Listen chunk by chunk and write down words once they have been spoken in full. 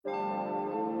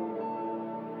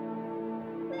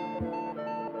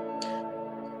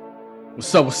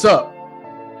What's up? What's up?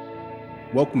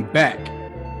 Welcome back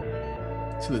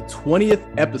to the 20th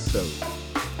episode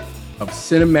of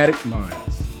Cinematic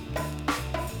Minds.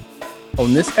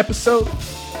 On this episode,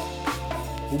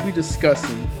 we'll be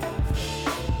discussing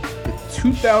the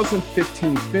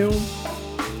 2015 film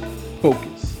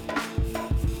Focus,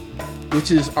 which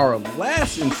is our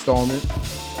last installment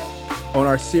on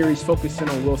our series focusing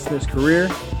on Will Smith's career.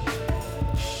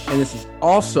 And this is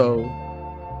also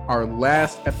our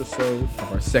last episode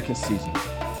of our second season.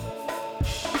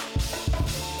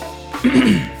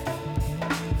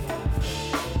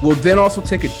 We'll then also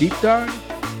take a deep dive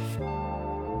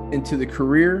into the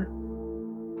career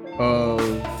of,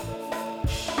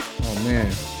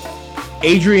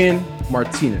 Adrian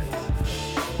Martinez.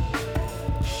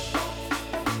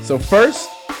 So first,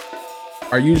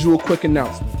 our usual quick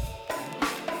announcement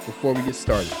before we get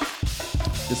started.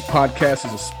 This podcast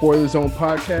is a spoiler zone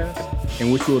podcast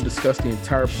in which we will discuss the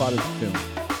entire plot of the film.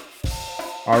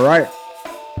 All right,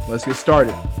 let's get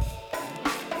started.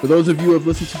 For those of you who have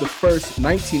listened to the first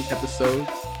 19 episodes,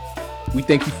 we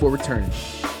thank you for returning.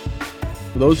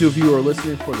 For those of you who are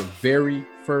listening for the very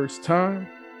first time,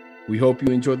 we hope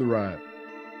you enjoy the ride.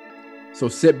 So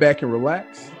sit back and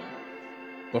relax.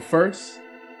 But first,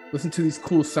 listen to these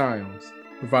cool sounds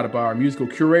provided by our musical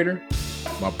curator,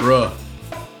 my bruh,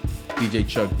 DJ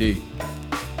Chuck D.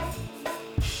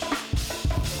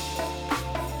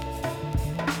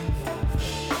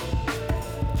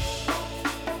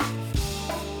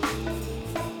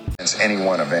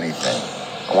 Anyone of anything.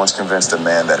 I once convinced a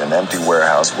man that an empty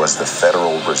warehouse was the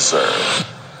Federal Reserve.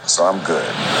 So I'm good.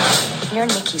 You're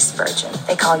Nikki Spurgeon.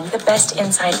 They call you the best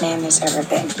inside man there's ever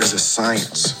been. There's a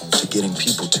science to getting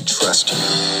people to trust you,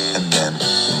 and then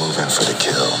you move in for the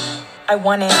kill. I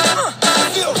want it.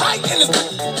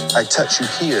 I touch you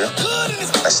here,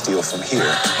 I steal from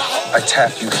here. I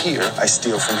tap you here, I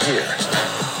steal from here.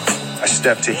 I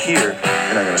step to here,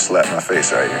 you're not gonna slap my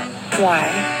face, are you?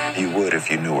 Why? You would if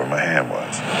you knew where my hand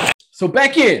was. So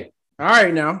back in. All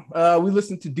right, now we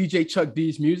listened to DJ Chuck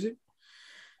D's music.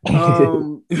 We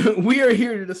are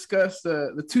here to discuss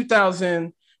the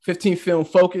 2015 film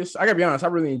Focus. I gotta be honest, I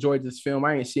really enjoyed this film.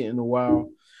 I ain't seen it in a while.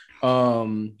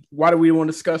 Why do we want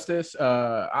to discuss this?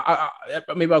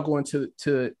 Maybe I'll go into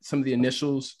some of the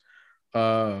initials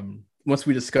once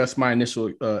we discuss my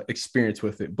initial experience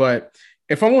with it. But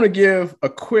if I want to give a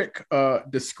quick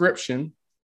description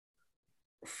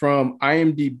from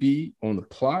IMDb on the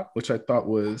plot, which I thought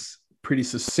was pretty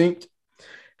succinct.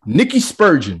 Nikki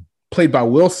Spurgeon, played by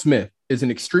Will Smith, is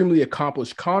an extremely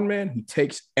accomplished con man who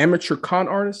takes amateur con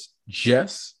artist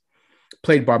Jess,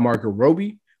 played by Margot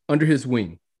Robbie, under his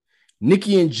wing.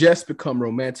 Nikki and Jess become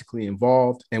romantically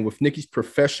involved, and with Nikki's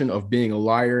profession of being a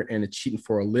liar and a cheater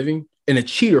for a living,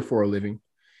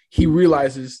 he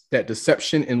realizes that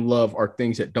deception and love are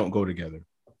things that don't go together.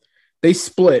 They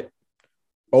split,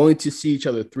 only to see each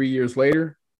other 3 years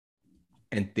later,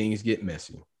 and things get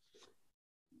messy.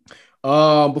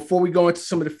 Before we go into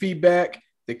some of the feedback,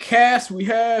 the cast we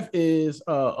have is,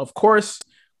 of course,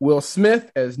 Will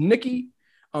Smith as Nikki.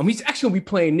 He's actually going to be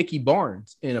playing Nicky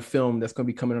Barnes in a film that's going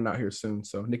to be coming out here soon.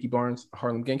 So Nicky Barnes, a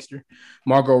Harlem gangster.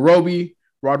 Margot Robbie,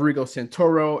 Rodrigo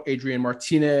Santoro, Adrian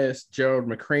Martinez, Gerald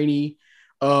McCraney,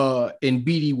 and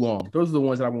BD Wong. Those are the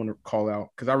ones that I want to call out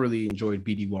because I really enjoyed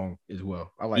BD Wong as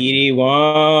well. I like BD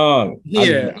Wong.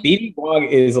 Yeah. BD Wong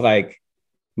is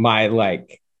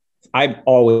I'm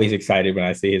always excited when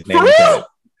I see his name. For real?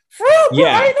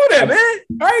 Yeah. I know that, man.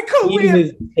 All right, cool. He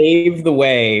has paved the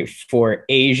way for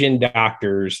Asian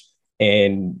doctors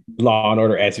in Law and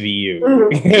Order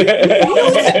SVU.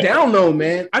 Sit down though,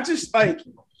 man. I just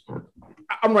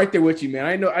I'm right there with you, man.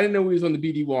 I didn't know he was on the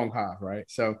BD Wong high, right?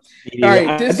 So, all right,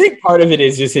 I think part of it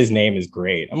is just his name is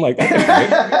great. I'm like, that's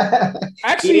great.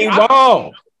 Actually, BD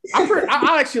Wong.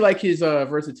 I actually like his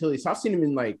versatility. So I've seen him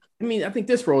in I think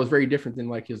this role is very different than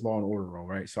like his Law and Order role,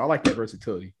 right? So I like that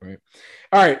versatility, right?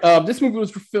 All right, this movie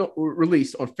was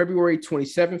released on February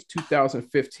 27th,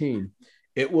 2015.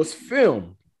 It was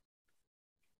filmed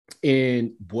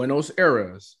in Buenos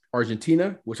Aires,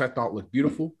 Argentina, which I thought looked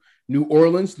beautiful. New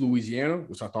Orleans, Louisiana,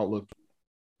 which I thought looked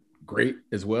great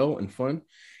as well and fun.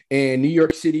 And New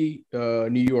York City,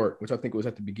 New York, which I think was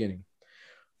at the beginning.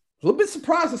 A little bit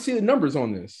surprised to see the numbers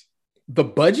on this. The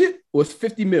budget was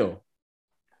 50 mil.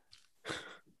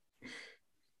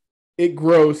 It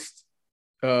grossed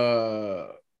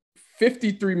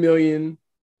 53 million.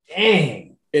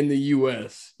 Dang. In the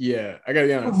US. Yeah, I gotta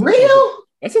be honest. For real?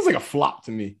 That sounds like a flop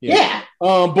to me. Yeah.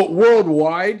 But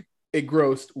worldwide, it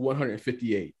grossed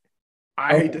 158.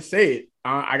 I hate to say it.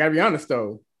 I gotta be honest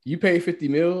though. You pay 50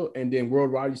 mil, and then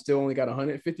worldwide you still only got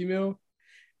 150 mil.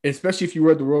 Especially if you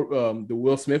read the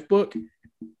Will Smith book,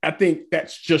 I think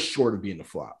that's just short of being a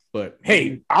flop. But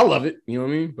hey, I love it. You know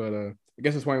what I mean? But I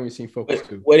guess that's why we've seen Focus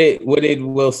too. What did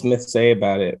Will Smith say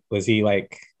about it? Was he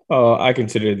like, "Oh, I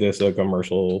consider this a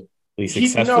commercially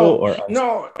successful"?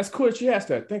 No, that's cool that you asked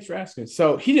that. Thanks for asking.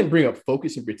 So he didn't bring up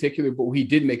Focus in particular, but he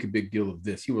did make a big deal of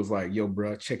this. He was like, "Yo,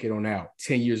 bro, check it on out.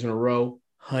 10 years in a row,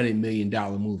 $100 million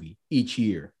movie each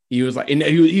year." He was like, and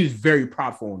he was very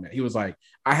proudful on that. He was like,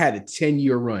 I had a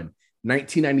 10-year run,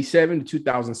 1997 to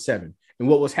 2007. And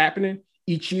what was happening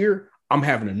each year, I'm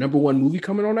having a number one movie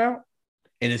coming on out,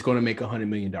 and it's going to make $100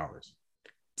 million.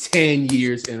 10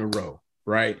 years in a row,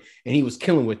 right? And he was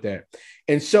killing with that.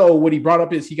 And so what he brought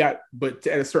up is but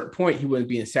at a certain point, he wasn't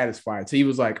being satisfied. So he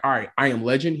was like, all right, I Am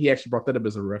Legend. He actually brought that up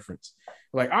as a reference.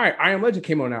 Like, all right, I Am Legend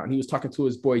came on out, and he was talking to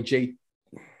his boy, Jay.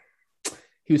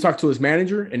 He was talking to his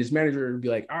manager, and his manager would be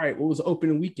like, all right, what was the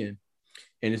opening weekend?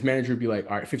 And his manager would be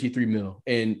like, all right, 53 mil.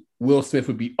 And Will Smith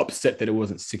would be upset that it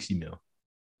wasn't 60 mil.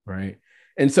 Right.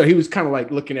 And so he was kind of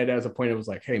like looking at it as a point. It was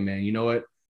like, hey, man, you know what?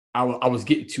 I was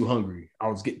getting too hungry. I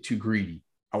was getting too greedy.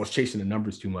 I was chasing the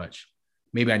numbers too much.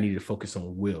 Maybe I needed to focus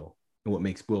on Will and what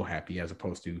makes Will happy as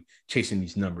opposed to chasing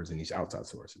these numbers and these outside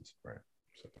sources. Right.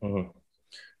 So,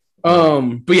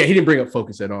 but yeah, he didn't bring up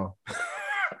Focus at all.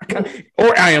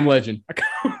 Or I Am Legend.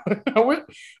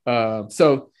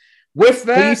 So with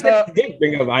that, you said he didn't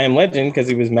bring up I Am Legend because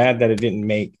he was mad that it didn't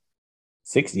make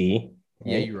 60.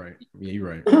 Yeah, you're right.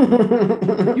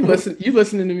 You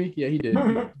listening to me? Yeah, he did.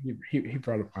 He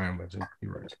brought up I Am Legend.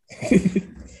 You're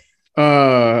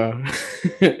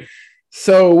right.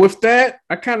 So with that,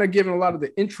 I kind of given a lot of the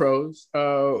intros.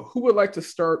 Who would like to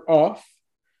start off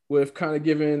with kind of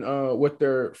giving what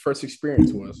their first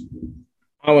experience was?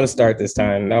 I want to start this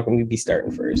time. Malcolm, you'd be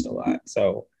starting first a lot.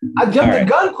 So I jumped the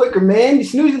gun quicker, man. You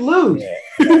snooze, you lose. Yeah.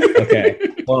 Okay.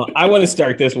 Well, I want to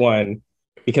start this one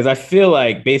because I feel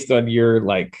like based on your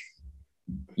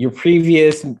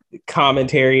previous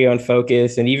commentary on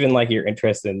Focus and even like your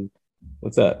interest in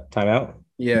what's up, timeout.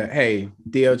 Yeah. Hey,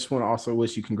 Dio, just want to also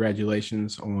wish you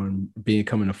congratulations on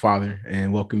becoming a father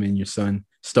and welcoming your son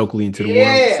Stokely into the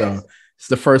world. So it's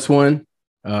the first one.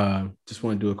 Just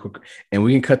want to do a quick, and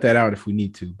we can cut that out if we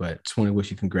need to, but just want to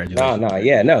wish you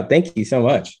congratulations. No, thank you so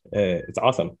much. It's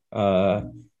awesome.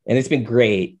 And it's been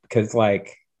great because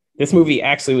like this movie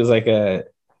actually was like this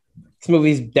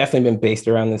movie's definitely been based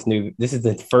around this is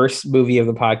the first movie of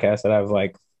the podcast that I've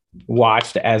like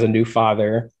watched as a new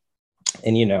father.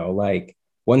 And you know, like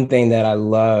one thing that I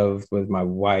loved with my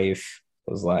wife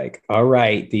was like, all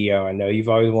right, Theo, I know you've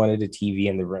always wanted a TV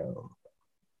in the room.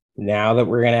 Now that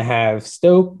we're gonna have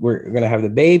we're gonna have the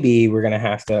baby, we're gonna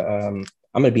have to I'm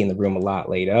gonna be in the room a lot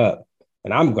laid up,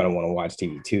 and I'm gonna want to watch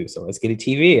TV too. So let's get a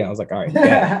TV. And I was like, all right,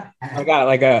 yeah. I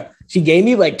got she gave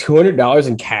me like $200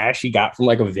 in cash she got from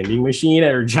like a vending machine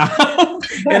at her job.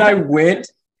 And I went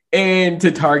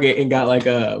to Target and got like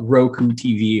a Roku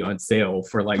TV on sale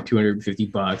for like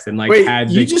 $250 and like wait,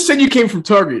 you just said you came from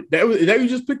Target. Is that you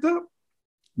just picked up?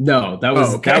 No, that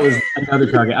was another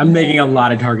Target. I'm making a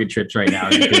lot of Target trips right now.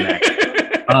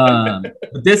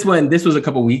 But this was a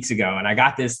couple weeks ago, and I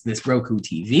got this Roku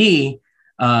TV.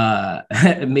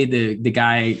 Made the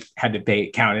guy had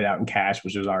to count it out in cash,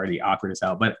 which was already awkward as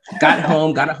hell. But got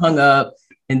home, got it hung up,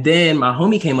 and then my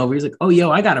homie came over. He's like, "Oh,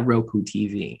 yo, I got a Roku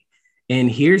TV,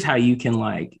 and here's how you can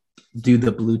like do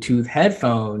the Bluetooth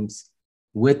headphones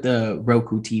with the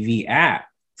Roku TV app."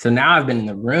 So now I've been in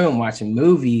the room watching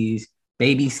movies.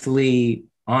 Baby sleep,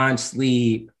 on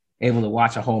sleep, able to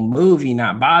watch a whole movie,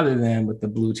 not bother them with the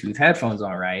Bluetooth headphones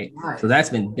on, right? Nice. So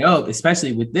that's been dope,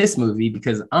 especially with this movie,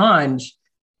 because Anj,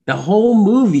 the whole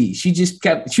movie, she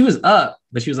was up,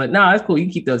 but she was like, "No, that's cool.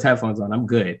 You keep those headphones on. I'm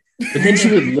good." But then she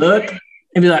would look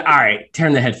and be like, "All right,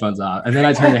 turn the headphones off." And then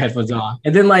I turn the headphones off.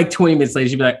 And then like 20 minutes later,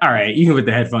 she'd be like, "All right, you can put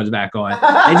the headphones back on."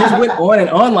 And just went on and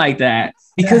on like that,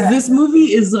 because this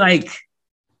movie is like,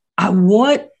 I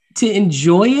want to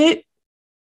enjoy it.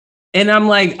 And I'm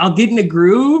like, I'll get in the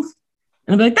groove.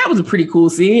 And I'm like, that was a pretty cool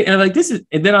scene. And I'm like,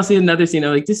 and then I'll see another scene.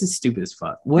 I'm like, this is stupid as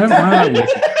fuck. Why am I watching?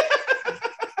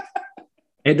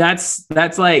 And that's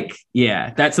like,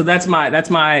 yeah, that's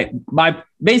my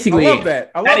basically, I love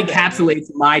that encapsulates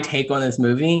my take on this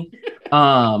movie.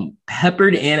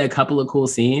 Peppered in a couple of cool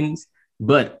scenes,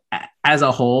 but as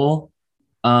a whole,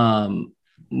 not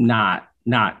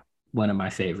one of my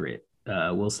favorite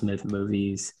Will Smith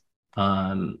movies.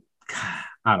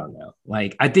 I don't know.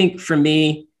 Like, I think for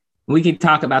me, we can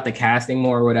talk about the casting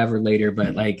more or whatever later,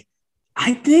 but like,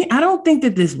 I don't think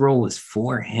that this role was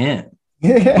for him.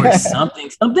 or something.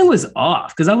 Something was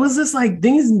off because I was just like,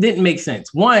 things didn't make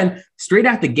sense. One, straight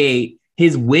out the gate,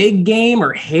 his wig game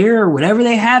or hair or whatever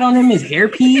they had on him, his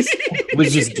hairpiece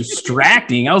was just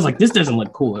distracting. I was like, this doesn't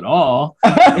look cool at all.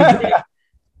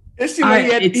 It's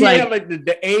like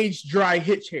the age dry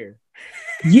hitch hair.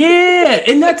 Yeah,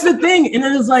 and that's the thing. And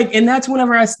then it's like, and that's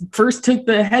whenever I first took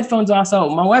the headphones off so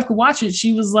my wife could watch it.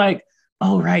 She was like,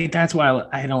 "Oh, right, that's why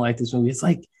I don't like this movie." It's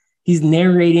like he's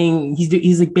narrating.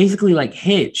 He's like basically like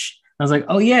Hitch. I was like,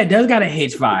 "Oh yeah, it does got a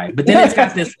Hitch vibe," but then it's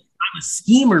got this I'm a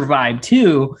schemer vibe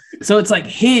too. So it's like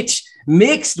Hitch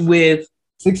mixed with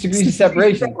 6 degrees of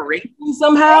separation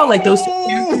somehow. Like those two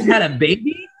characters had a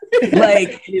baby.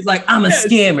 Like he's like, I'm a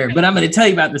scammer, but I'm going to tell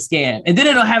you about the scam. And then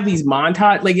it'll have these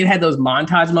montage, like it had those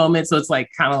montage moments. So it's like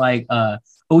kind of like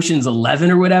Ocean's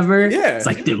 11 or whatever. Yeah, it's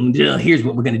like, here's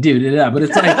what we're going to do. But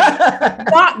it's like,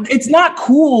 it's not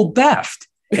cool theft.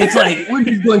 It's like, we're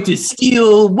just going to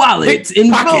steal wallets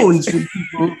and phones from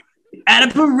people at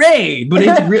a parade. But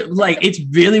it's it's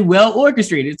really well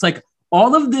orchestrated. It's like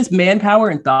all of this manpower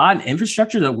and thought and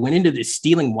infrastructure that went into this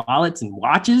stealing wallets and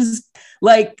watches,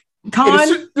 like,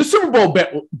 the Super Bowl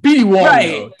bet BD Wong,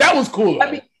 right? That was cool.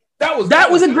 I mean, that was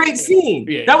a great scene.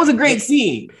 Yeah. That was a great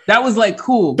scene. That was like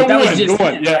cool. But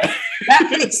that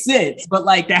makes sense. But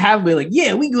like to have me like,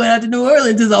 yeah, we going out to New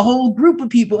Orleans as a whole group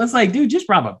of people. It's like, dude, just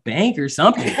rob a bank or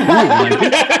something. Cool. Like,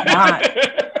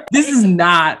 this is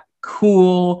not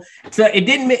cool. So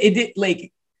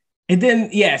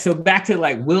so back to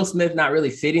like Will Smith not really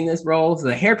fitting this role. So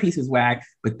the hairpiece is whack,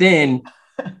 but then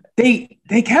they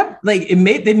kept like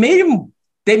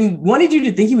they wanted you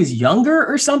to think he was younger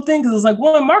or something, because it was like,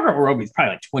 well, Margot Robbie's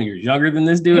probably like 20 years younger than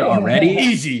this dude already.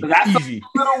 Easy. So that's a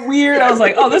little weird. I was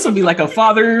like, oh, this will be like a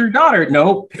father-daughter.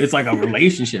 Nope, it's like a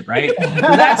relationship, right? So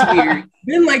that's weird.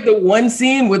 Then like the one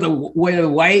scene where the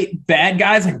white bad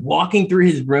guy's like walking through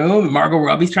his room and Margot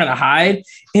Robbie's trying to hide,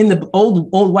 and the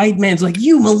old white man's like,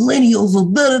 you millennials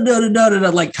will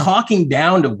like talking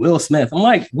down to Will Smith. I'm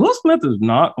like, Will Smith is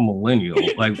not a millennial.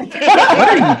 Like, what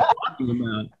are you talking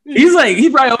about? He's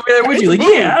probably over there with you. Like,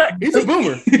 yeah, he's a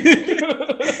boomer.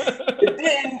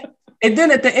 And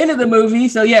then at the end of the movie,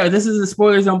 so yeah, this is a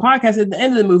spoiler zone podcast. At the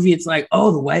end of the movie, it's like,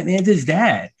 oh, the white man's his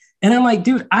dad. And I'm like,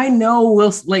 dude, I know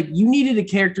you needed a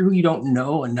character who you don't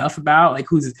know enough about, like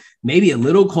who's maybe a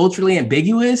little culturally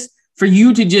ambiguous, for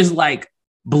you to just like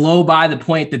blow by the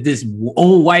point that this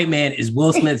old white man is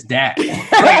Will Smith's dad. Like,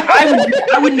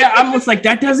 I would I'm just like,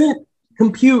 that doesn't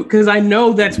compute, because I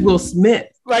know that's Will Smith.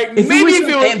 Like maybe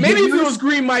if it was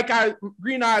Green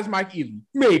Eyes Mike Ely,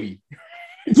 maybe.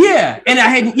 Yeah,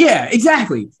 and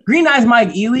exactly. Green Eyes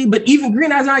Mike Ely, but even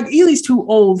Green Eyes Mike Ely's too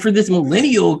old for this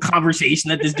millennial conversation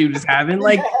that this dude is having.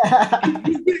 Like,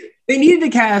 they needed to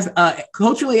cast a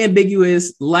culturally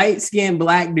ambiguous, light-skinned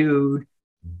black dude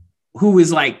who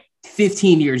was like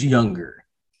 15 years younger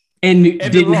and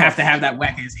didn't have to have that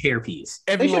whack-ass hairpiece.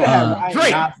 They should have had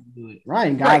Ryan Gosling do it.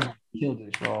 Ryan Gosling killed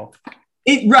this role.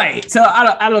 Right. So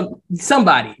I don't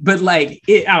somebody, but like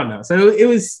I don't know. So it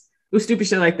was stupid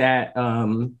shit like that.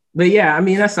 But yeah, I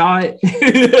mean, I saw it.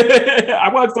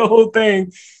 I watched the whole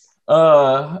thing.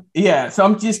 Yeah. So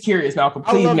I'm just curious, Malcolm.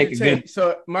 Please make it good.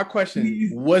 So my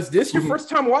question, was this your first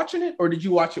time watching it, or did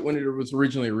you watch it when it was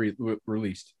originally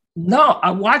released? No, I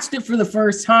watched it for the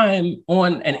first time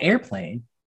on an airplane.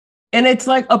 And it's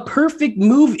like a perfect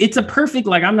movie. It's a perfect,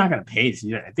 like, I'm not going to pay to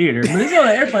see that in theater, but it's on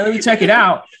an airplane. Let me check it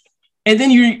out. And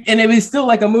then it was still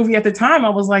like a movie at the time. I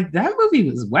was like, that movie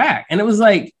was whack. And it was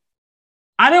like,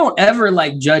 I don't ever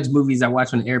like judge movies I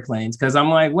watch on airplanes, because I'm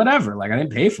like, whatever, like I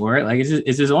didn't pay for it. Like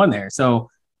it's just on there. So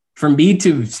for me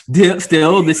to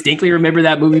still distinctly remember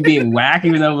that movie being whack,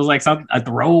 even though it was like a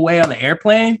throwaway on the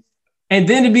airplane, and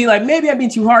then to be like, maybe I'm being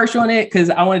too harsh on it because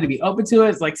I wanted to be open to it.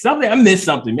 It's like I missed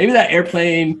something. Maybe that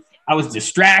airplane, I was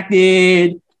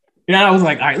distracted. And I was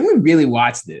like, all right, let me really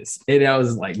watch this. And I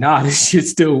was like, nah, this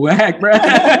shit's still whack, bro.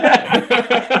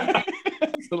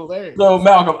 So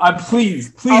Malcolm, please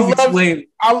explain.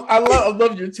 I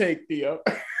love your take, Theo.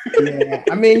 Yeah,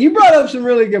 I mean, you brought up some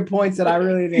really good points that I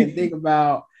really didn't think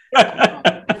about.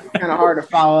 It's kind of hard to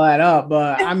follow that up,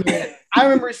 but I mean, I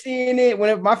remember seeing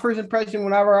it my first impression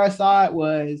whenever I saw it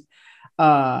was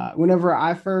whenever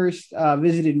I first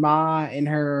visited Ma in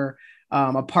her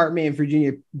apartment in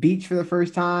Virginia Beach for the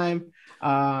first time.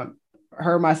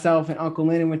 Her, myself, and Uncle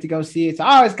Lennon went to go see it. So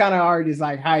I was kind of already just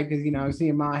like hyped because,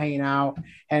 seeing Ma hanging out,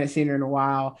 hadn't seen her in a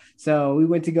while. So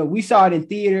we saw it in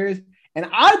theaters, and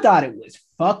I thought it was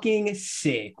fucking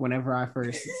sick whenever I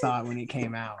first saw it when it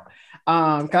came out.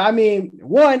 Cause I mean,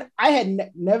 one, I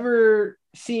had never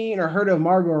seen or heard of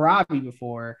Margot Robbie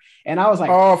before. And I was like,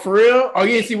 oh, for real? Oh,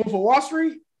 you didn't see Wolf of Wall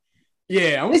Street?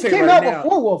 Yeah, I'm gonna This say came right out now.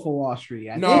 before Wolf of Wall Street.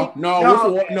 I No, think.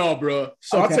 no, bro.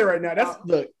 So I'll tell you right now,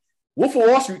 Wolf of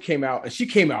Wall Street came out, and she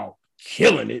came out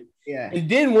killing it. Yeah. And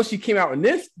then when she came out in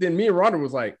this, then me and Rhonda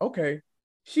was like, okay,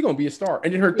 she gonna be a star.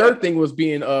 And then her third thing was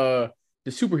being the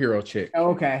superhero chick.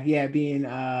 Okay, yeah, being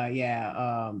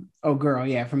oh girl,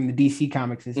 yeah, from the DC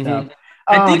comics and stuff.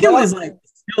 I think it was like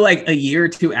still like a year or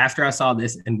two after I saw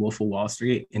this in Wolf of Wall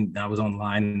Street, and I was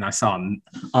online and I saw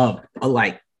a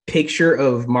like picture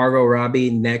of Margot Robbie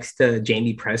next to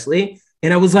Jamie Presley,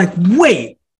 and I was like,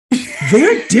 wait,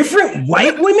 they're different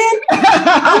white women?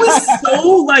 I was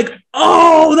so like,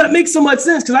 oh, that makes so much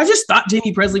sense, because I just thought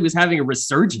Jamie Presley was having a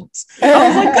resurgence. I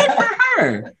was like, good for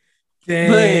her.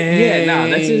 Dang. But yeah, no,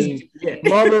 that's just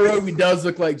Margot Robbie does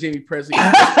look like Jamie Presley,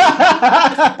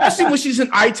 especially when she's in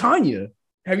I, Tonya.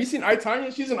 Have you seen I,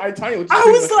 Tonya? She's in I, Tonya. I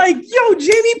was like, yo,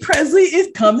 Jamie Presley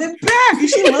is coming back. And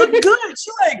she looked good.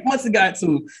 She like must have got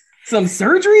some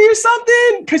surgery or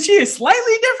something, because she is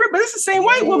slightly different, but it's the same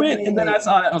white woman. And then I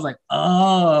saw it, I was like,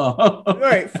 oh. All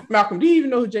right, Malcolm, do you even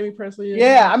know who Jamie Presley is?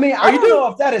 Yeah, I mean, I don't know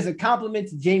if that is a compliment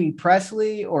to Jamie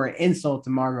Presley or an insult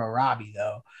to Margot Robbie,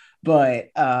 though.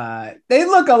 But they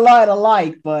look a lot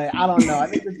alike, but I don't know. I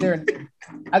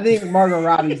think Margot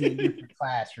Robbie's in a different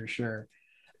class for sure.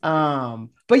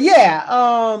 But yeah,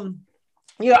 I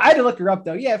had to look her up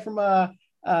though. Yeah, from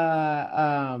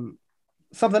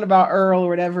something about Earl or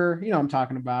whatever. You know what I'm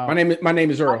talking about. My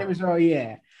name is Earl. My name is Earl.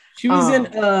 Yeah, She was in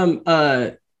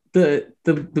the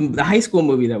high school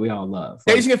movie that we all love,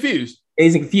 Dazed and Confused.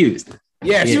 Dazed and Confused.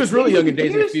 Yeah, she was really young in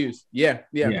Dazed and Confused? Confused.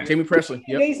 Yeah. Jamie Presley.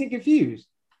 Yep. Dazed and Confused.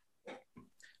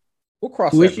 We'll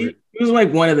cross Was that. she was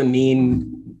like one of the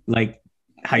mean like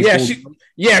high school.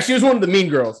 She was one of the mean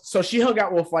girls. So she hung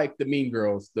out with like the mean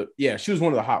girls. She was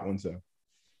one of the hot ones though.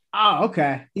 Oh,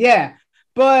 okay. Yeah.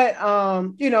 But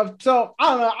so I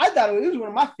don't know. I thought it was one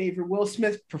of my favorite Will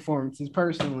Smith performances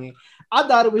personally. I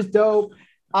thought it was dope.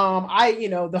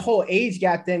 The whole age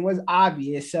gap thing was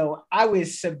obvious. So I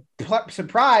was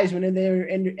surprised when they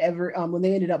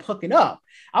ended up hooking up.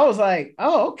 I was like,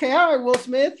 oh, okay, all right, Will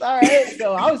Smith. All right.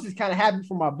 So I was just kind of happy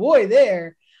for my boy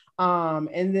there.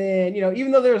 And then,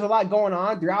 even though there was a lot going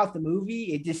on throughout the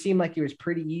movie, it just seemed like it was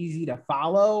pretty easy to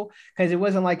follow, because it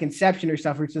wasn't like Inception or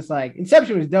stuff where it's just like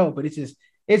Inception was dope, but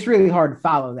it's really hard to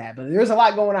follow that. But there's a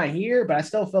lot going on here, but I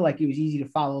still feel like it was easy to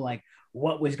follow like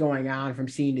what was going on from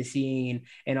scene to scene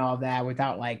and all that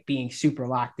without like being super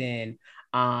locked in.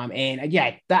 And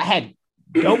yeah, that had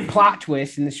dope plot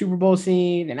twists in the Super Bowl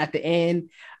scene and at the end.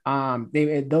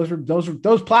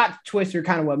 Those plot twists are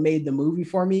kind of what made the movie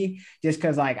for me, just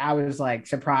because like I was like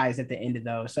surprised at the end of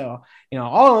those. So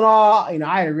all in all,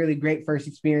 I had a really great first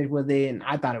experience with it, and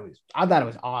I thought it was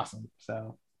awesome.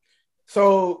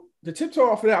 So the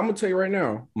tiptoe off of that, I'm gonna tell you right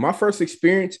now, my first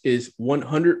experience is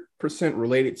 100%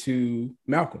 related to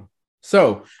Malcolm.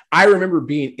 So I remember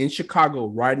being in Chicago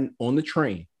riding on the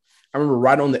train. I remember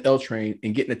riding on the L train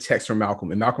and getting a text from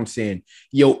Malcolm, and Malcolm saying,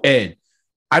 "Yo, Ed,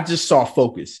 I just saw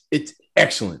Focus. It's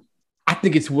excellent. I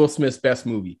think it's Will Smith's best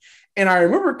movie." And I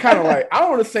remember kind of like, I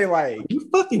don't want to say like, you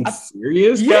fucking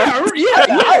serious? Yeah.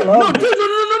 No.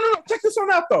 Check this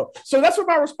one out though. So that's what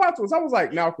my response was. I was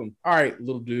like, Malcolm, all right,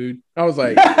 little dude. I was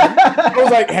like,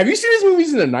 have you seen these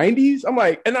movies in the 90s? I'm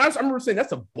like, and I remember saying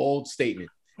that's a bold statement.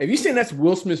 If you're saying that's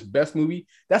Will Smith's best movie,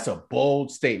 that's a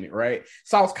bold statement, right?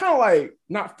 So I was kind of like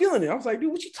not feeling it. I was like,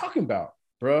 dude, what you talking about,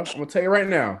 bro? I'm gonna tell you right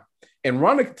now. And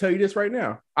Rhonda can tell you this right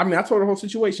now. I mean, I told her the whole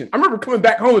situation. I remember coming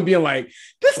back home and being like,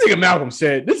 this nigga Malcolm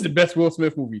said this is the best Will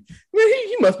Smith movie. Man,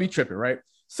 he must be tripping, right?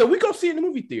 So we go see it in the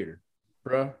movie theater,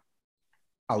 bro.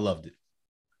 I loved it.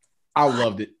 I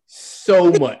loved it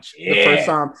so much the first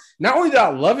time. Not only did I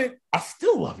love it, I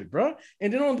still love it, bro.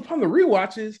 And then upon the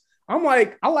rewatches, I'm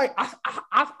like, I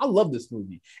love this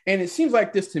movie. And it seems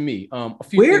like this to me.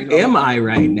 Where am I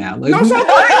right now? Like, no, so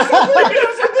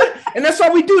and that's why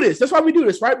we do this. That's why we do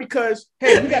this, right? Because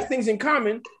hey, we got things in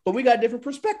common, but we got different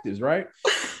perspectives, right?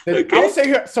 Okay. I would say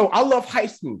here, so I love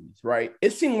heist movies, right?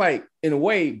 It seemed like, in a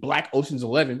way, Black Ocean's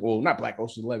 11, well, not Black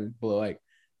Ocean's 11, but like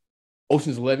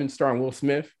Ocean's 11 starring Will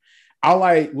Smith. I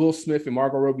like Will Smith and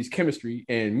Margot Robbie's chemistry,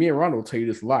 and me and Ronald will tell you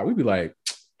this a lot. We'd be like,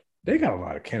 they got a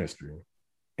lot of chemistry,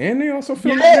 and they also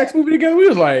filmed the next movie together. We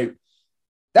was like,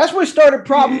 that's what started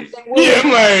problems. Yeah, I'm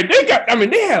like, they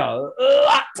had a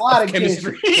lot of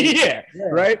chemistry. yeah,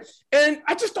 right. And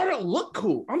I just thought it looked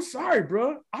cool. I'm sorry,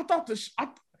 bro. I thought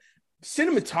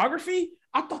cinematography.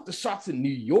 I thought the shots in New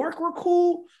York were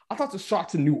cool. I thought the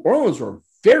shots in New Orleans were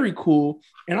very cool.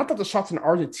 And I thought the shots in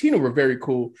Argentina were very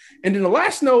cool. And then the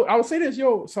last note, I would say this,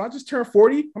 so I just turned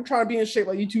 40. I'm trying to be in shape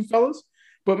like you two fellas.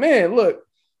 But man, look,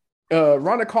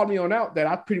 Rhonda called me on out that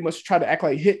I pretty much tried to act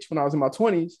like Hitch when I was in my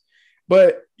 20s.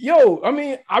 But yo, I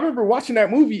mean, I remember watching that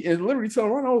movie and literally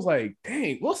telling Ron, I was like,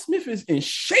 dang, Will Smith is in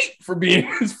shape for being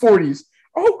in his 40s.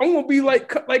 Oh, I'm gonna be like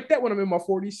cut like that when I'm in my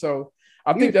 40s. So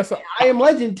I think that's I Am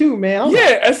Legend too, man.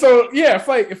 And so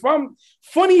if I'm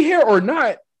funny hair or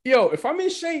not, yo, if I'm in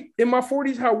shape in my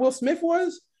 40s, how Will Smith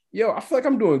was, yo, I feel like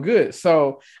I'm doing good.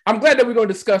 So I'm glad that we're gonna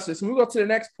discuss this. And we'll go to the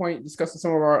next point, discussing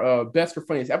some of our best or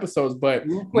funniest episodes. But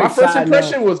my first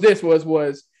impression was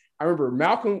I remember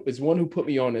Malcolm is one who put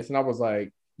me on this, and I was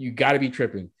like, you got to be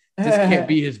tripping. This can't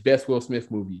be his best Will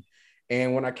Smith movie.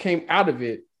 And when I came out of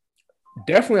it,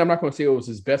 definitely I'm not going to say it was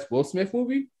his best Will Smith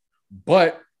movie,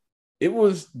 but it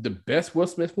was the best Will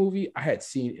Smith movie I had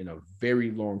seen in a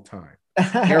very long time.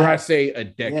 Dare I say a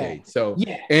decade. Yeah. So,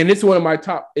 and it's one of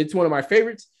my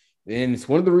favorites. And it's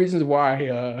one of the reasons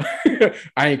why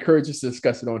I encourage us to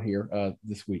discuss it on here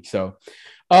this week. So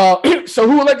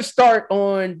who would like to start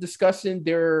on discussing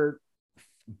their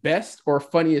best or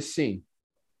funniest scene?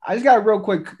 I just got a real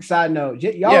quick side note.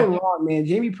 Y'all were wrong, man.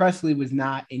 Jamie Presley was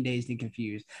not in Dazed and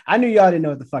Confused. I knew y'all didn't know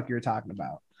what the fuck you were talking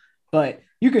about. But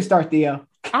you can start, Theo.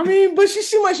 I mean, but she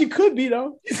seemed like she could be,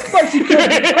 though. She seemed like she could be.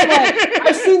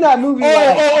 I've seen that movie.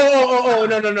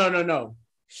 No.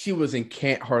 She was in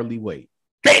Can't Hardly Wait.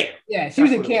 Bam! Yeah, she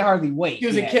was in Can't Hardly Wait. She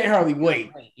was in Can't Hardly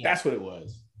Wait. That's what it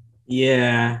was.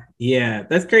 Yeah.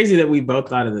 That's crazy that we both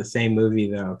thought of the same movie,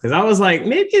 though. Because I was like,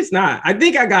 maybe it's not. I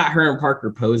think I got her and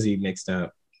Parker Posey mixed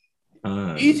up.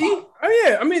 Easy? Oh,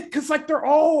 yeah. I mean, because like they're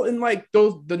all in like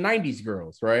the 90s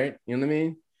girls, right? You know what I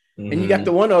mean? Mm-hmm. And you got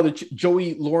the one other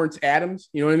Joey Lawrence Adams,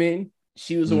 you know what I mean?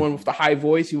 She was the one with the high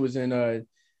voice. He was in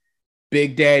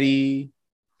Big Daddy,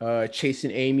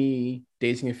 Chasing Amy,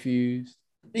 Dazed and Confused.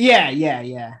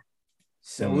 Yeah.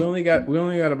 So we only got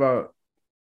about.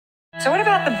 So what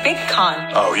about the big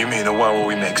con? Oh, you mean the one where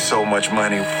we make so much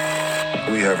money?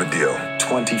 We have a deal.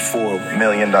 $24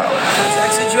 million.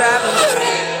 Taxi driver.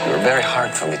 You were very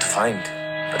hard for me to find,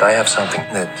 but I have something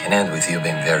that can end with you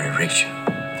being very rich.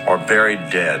 Or very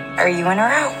dead. Are you in or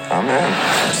out? I'm in.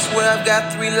 I swear I've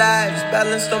got 3 lives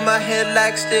balanced on my head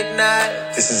like stick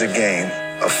knives. This is a game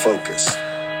of focus.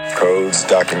 Codes,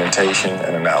 documentation,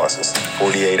 and analysis.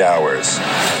 48 hours.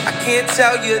 I can't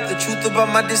tell you the truth about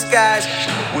my disguise.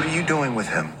 What are you doing with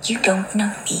him? You don't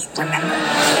know me, remember?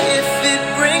 If it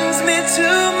brings me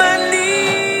to my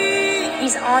knees.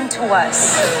 He's on to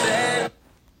us.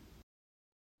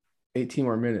 18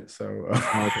 more minutes, so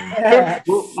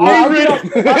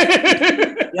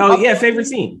favorite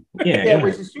scene.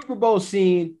 It's the Super Bowl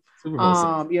scene.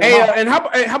 And how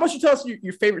about you tell us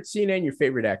your favorite scene and your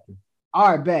favorite actor? All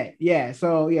right, bet. Yeah.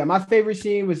 So my favorite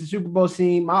scene was the Super Bowl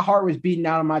scene. My heart was beating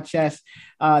out of my chest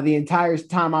the entire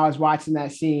time I was watching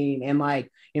that scene. And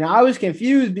I was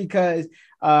confused because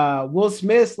Will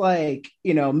Smith's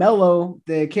Mello,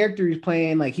 the character he's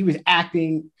playing, he was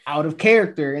acting out of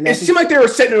character. And it seemed like they were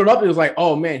setting it up. It was like,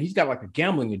 oh man, he's got like a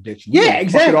gambling addiction. Yeah,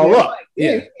 exactly. It all up.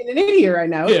 He's an idiot right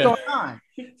now. What's going on?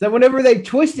 So whenever they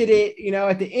twisted it,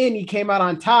 at the end, he came out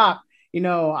on top.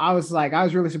 I was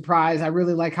really surprised. I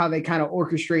really like how they kind of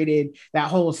orchestrated that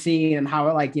whole scene and how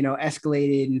it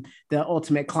escalated and the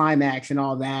ultimate climax and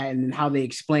all that, and how they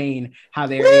explain how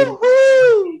they were able to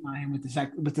him with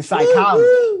the psychology.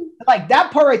 Like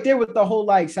that part right there with the whole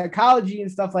psychology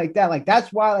and stuff like that.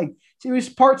 That's why it was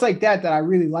parts like that I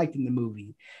really liked in the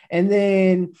movie. And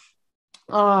then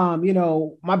my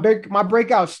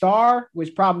breakout star was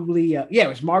probably it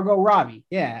was Margot Robbie.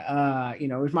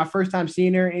 It was my first time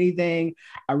seeing her anything.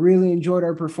 I really enjoyed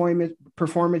her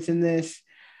performance in this.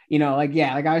 Like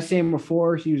I was saying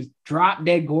before, she was drop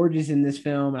dead gorgeous in this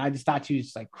film, and I just thought she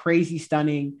was crazy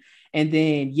stunning. And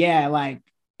then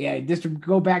just to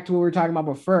go back to what we were talking about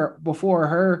before,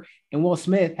 her and Will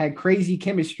Smith had crazy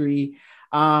chemistry.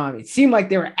 It seemed like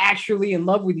they were actually in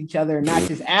love with each other and not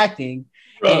just acting.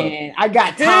 And I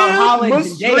got Tom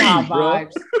Holland's and Zendaya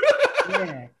vibes.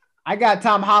 Yeah, I got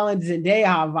Tom Holland's and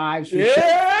Zendaya vibes. Sure.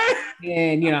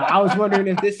 And I was wondering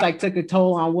if this took a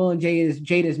toll on Will and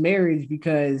Jada's marriage,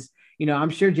 because I'm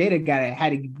sure Jada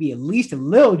had to be at least a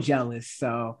little jealous.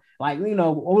 So with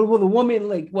a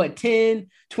woman 10,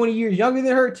 20 years younger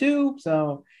than her too.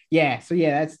 So that's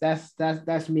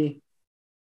me.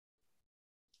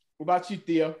 What about you,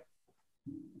 Theo?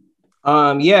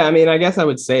 I guess I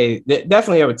would say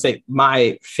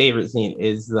my favorite scene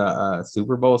is the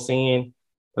Super Bowl scene,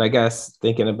 but I guess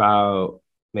thinking about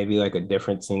maybe a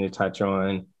different scene to touch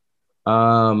on.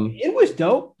 It was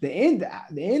dope. The end,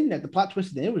 the plot twist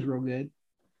at the end was real good.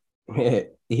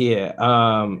 Yeah.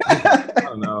 I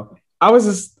don't know. I was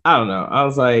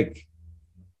like,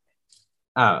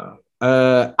 I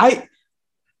don't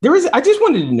know. I just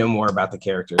wanted to know more about the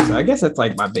characters. So I guess that's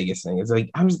like my biggest thing. It's like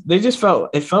it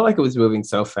felt like it was moving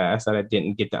so fast that I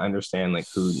didn't get to understand like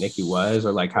who Nikki was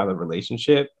or like how the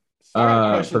relationship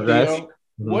progressed. Leo,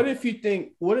 what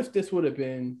if this would have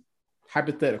been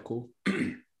hypothetical?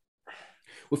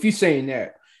 With you saying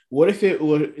that, what if it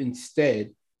would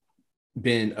instead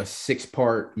been a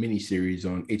 6-part miniseries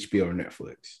on HBO or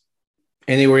Netflix,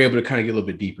 and they were able to kind of get a little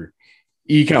bit deeper?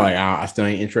 You kind of like, I still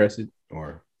ain't interested,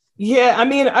 or yeah. I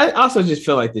mean, I also just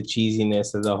feel like the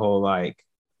cheesiness of the whole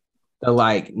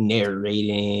the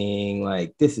narrating,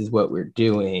 like this is what we're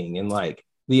doing, and like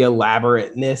the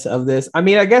elaborateness of this. I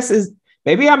mean, I guess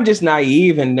maybe I'm just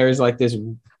naive, and there's like this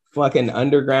fucking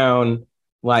underground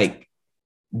like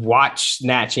watch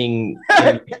snatching,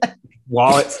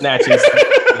 wallet snatching.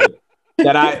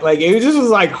 That I like, it just was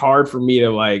like hard for me to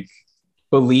like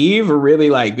believe or really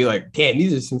like be like, damn,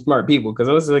 these are some smart people. Cause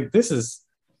I was like, this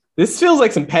feels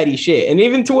like some petty shit. And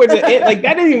even towards the end, like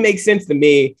that didn't even make sense to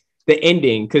me, the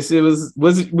ending. Cause it was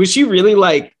she really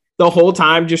like the whole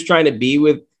time just trying to be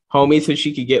with homie so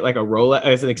she could get like a Rolex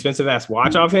as an expensive ass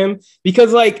watch off him?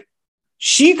 Because like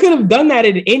she could have done that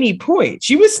at any point.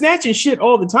 She was snatching shit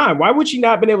all the time. Why would she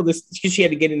not been able to? Because she had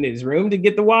to get into his room to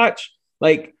get the watch.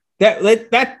 Like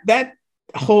that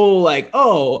whole like,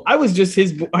 oh, I was just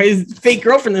his fake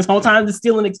girlfriend this whole time to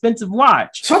steal an expensive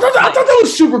watch. So I thought that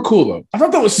was super cool though. I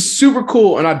thought that was super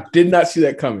cool, and I did not see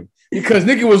that coming because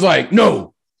Nikki was like,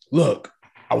 "No, look,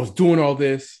 I was doing all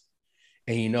this,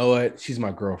 and you know what? She's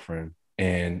my girlfriend,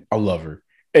 and I love her."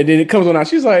 And then it comes on out,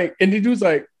 she's like, and the dude's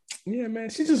like, "Yeah, man,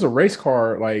 she's just a race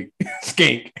car like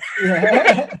skank."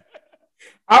 Yeah.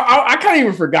 I kind of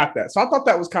even forgot that, so I thought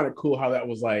that was kind of cool how that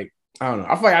was like. I don't know.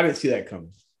 I feel like I didn't see that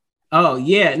coming. Oh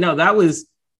yeah, no, that was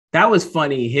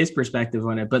funny, his perspective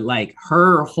on it, but like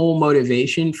her whole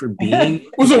motivation for being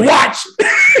was a watch.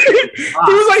 he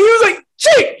was like,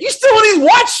 chick, you still on these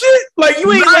watch shit? Like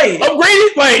you ain't like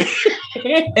upgraded, like.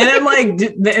 And I'm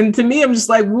like, and to me, I'm just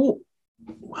like, well,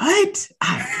 what?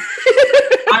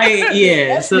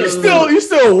 Yeah. So you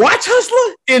still a watch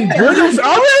hustler in Buenos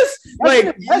Aires?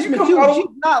 Like she's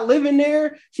not living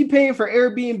there. She paying for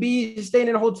Airbnb, staying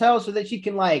in a hotel so that she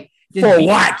can like just for a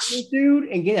watch, dude,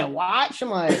 and get a watch. I'm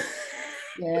like,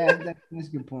 yeah, that's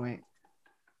a good point.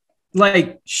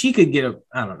 Like she could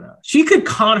I don't know. She could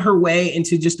con her way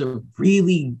into just a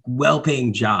really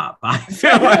well-paying job. I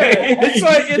feel like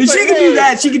if she could do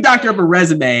that, she could doctor up a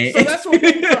resume. So that's one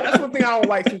thing I don't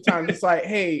like sometimes. It's like,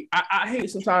 hey, I hate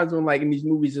sometimes when like in these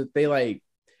movies that they like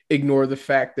ignore the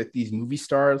fact that these movie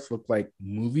stars look like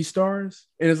movie stars.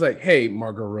 And it's like, hey,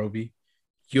 Margot Robbie,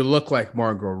 you look like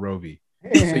Margot Robbie.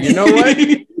 So you know what?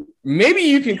 Maybe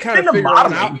you can kind of figure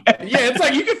out. Yeah, it's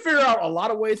like you can figure out a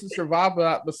lot of ways to survive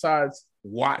besides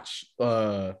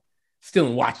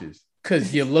stealing watches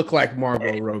because you look like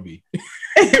Margot Robbie.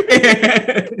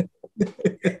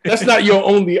 That's not your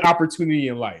only opportunity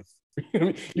in life.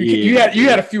 You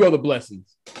had a few other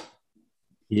blessings.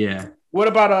 Yeah. What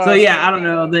about? So yeah, I don't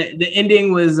know. The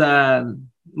ending was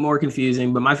more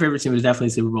confusing, but my favorite scene was definitely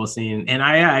the Super Bowl scene, and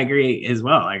I agree as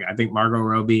well. Like I think Margot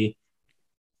Robbie.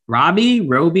 Margot.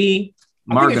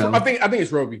 I think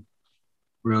it's Robbie.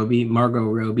 Margot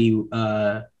Robbie.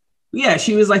 Yeah,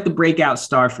 she was like the breakout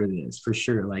star for this, for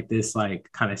sure. Like this,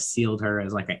 like kind of sealed her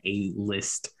as like an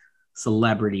A-list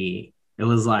celebrity. It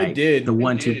was like the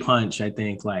 1-2 punch. I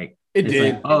think like it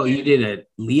did. Like, oh, you did a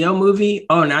Leo movie.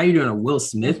 Oh, now you're doing a Will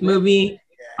Smith movie.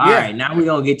 All right, now we're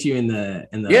gonna get you in the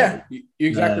yeah. You're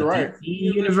exactly right.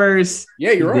 Universe.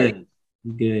 Yeah, you're right.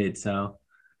 Good. So.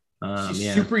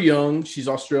 She's super young. She's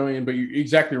Australian, but you're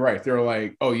exactly right. They're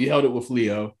like, oh, you held it with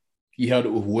Leo. You held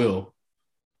it with Will.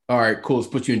 All right, cool. Let's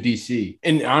put you in DC.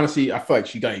 And honestly, I feel like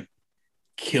she like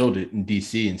killed it in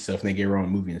DC and stuff. And they gave her own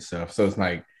movie and stuff. So it's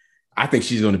like, I think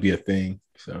she's going to be a thing.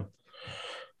 So,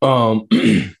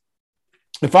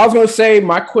 if I was going to say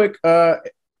my quick, I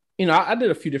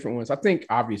did a few different ones. I think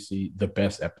obviously the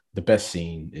best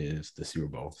scene is the Super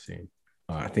Bowl scene.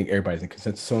 I think everybody's in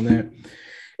consensus on that.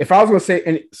 If I was going to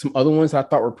say some other ones I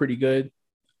thought were pretty good,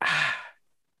 I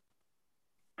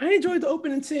enjoyed the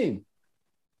opening scene.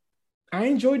 I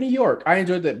enjoyed New York. I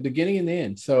enjoyed the beginning and the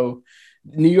end. So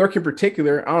New York in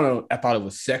particular, I don't know. I thought it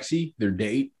was sexy, their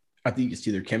date. I think you could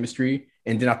see their chemistry.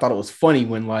 And then I thought it was funny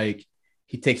when like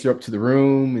he takes her up to the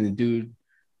room and the dude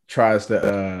tries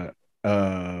to,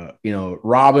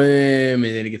 rob him.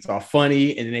 And then it gets all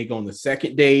funny. And then they go on the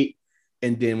second date.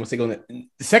 And then once they go on the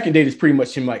second date is pretty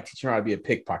much him like teaching her how to be a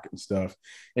pickpocket and stuff.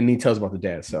 And he tells about the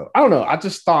dad. So I don't know. I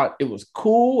just thought it was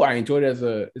cool. I enjoyed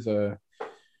it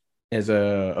as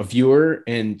a viewer,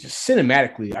 and just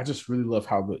cinematically, I just really love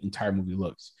how the entire movie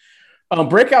looks.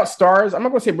 Breakout stars. I'm not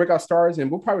gonna say breakout stars, and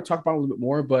we'll probably talk about it a little bit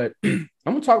more. But I'm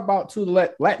gonna talk about two of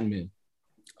the Latin men,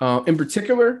 in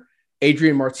particular,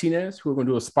 Adrian Martinez, who we're gonna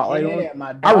do a spotlight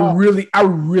on. I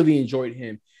really enjoyed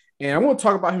him, and I want to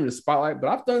talk about him in the spotlight. But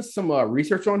I've done some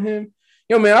research on him.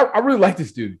 Man, I really like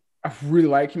this dude. I really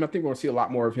like him. I think we're gonna see a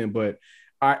lot more of him. But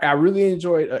I really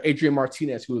enjoyed Adrian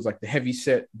Martinez, who was like the heavy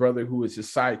set brother who was his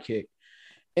sidekick.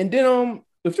 And then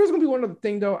if there's gonna be one other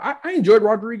thing though, I enjoyed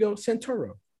Rodrigo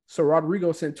Santoro. So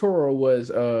Rodrigo Santoro was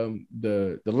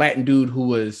the Latin dude who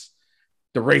was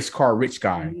the race car rich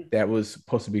guy that was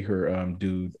supposed to be her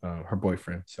her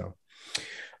boyfriend. So,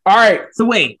 all right. So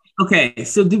wait, okay.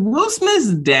 So did Will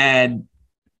Smith's dad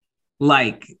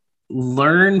like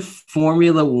learn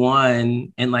Formula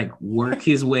One and like work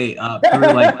his way up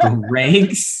through like the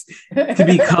ranks to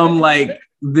become like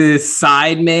the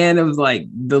side man of like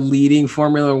the leading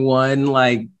Formula One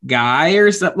like guy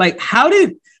or something? Like how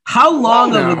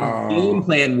long of a game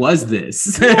plan was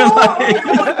this?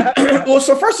 Well,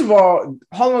 so first of all,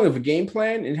 how long of a game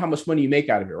plan and how much money you make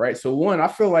out of it, right? So one, I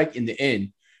feel like in the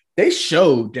end, they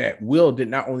showed that Will did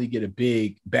not only get a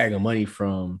big bag of money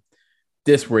from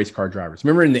this race car drivers.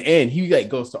 Remember, in the end, he like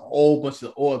goes to a whole bunch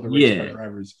of all the race car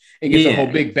drivers and gets a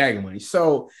whole big bag of money.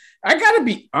 So I gotta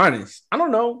be honest. I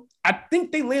don't know. I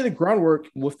think they lay the groundwork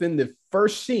within the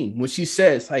first scene when she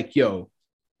says, like, yo,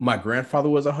 my grandfather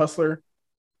was a hustler.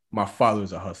 My father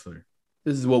was a hustler.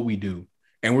 This is what we do.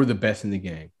 And we're the best in the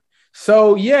game.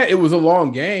 So, yeah, it was a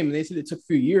long game. And they said it took a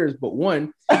few years. But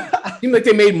one, it seemed like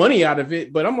they made money out of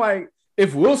it. But I'm like,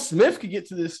 if Will Smith could get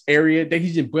to this area, that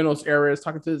he's in Buenos Aires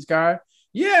talking to this guy,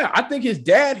 yeah, I think his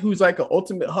dad, who's like an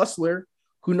ultimate hustler,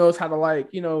 who knows how to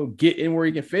like, get in where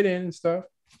he can fit in and stuff.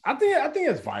 I think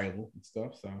it's viable and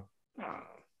stuff. So,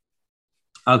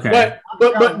 okay.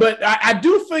 But I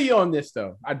do feel you on this,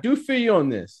 though. I do feel you on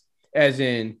this. As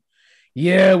in,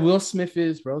 yeah, Will Smith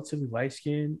is relatively light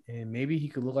skinned, and maybe he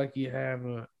could look like he have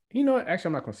a. Actually,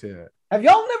 I'm not gonna say that. Have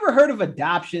y'all never heard of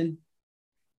adoption?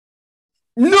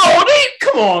 No,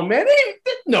 come on, man.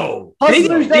 No. They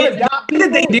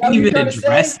didn't even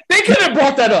address. They could have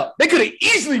brought that up. They could have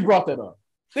easily brought that up.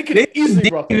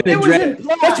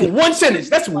 That's one sentence.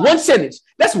 That's one sentence.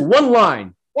 That's one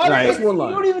line. Right. You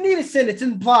don't even need a sentence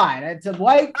implied. It's a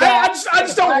like. I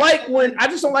just don't like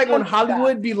when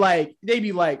Hollywood be like,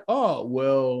 oh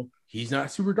well, he's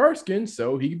not super dark skinned,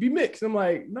 so he could be mixed. I'm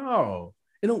like, no,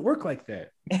 it don't work like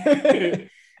that.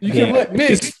 You can look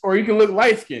mixed or you can look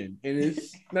light skinned, and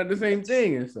it's not the same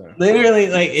thing and stuff.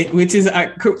 Literally, which is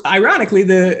ironically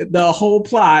the whole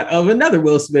plot of another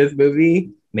Will Smith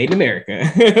movie, Made in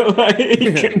America.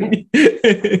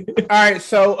 All right,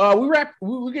 so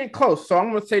we're getting close. So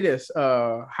I'm gonna say this.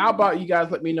 How about you guys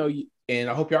let me know, and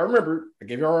I hope y'all remember, I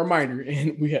gave y'all a reminder,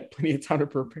 and we had plenty of time to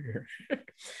prepare.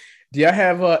 Do y'all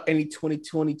have any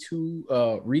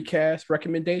 2022 recast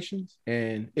recommendations?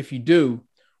 And if you do,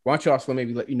 why don't you also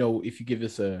maybe let you know if you give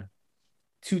us a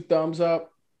 2 thumbs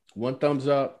up, 1 thumbs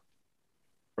up,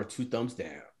 or 2 thumbs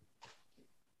down?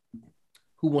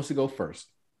 Who wants to go first?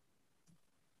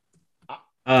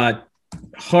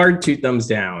 Hard 2 thumbs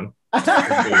down.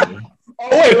 Oh,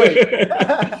 wait.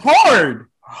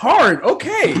 Hard.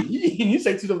 Okay. You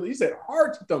say 2 thumbs. You said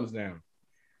hard 2 thumbs down.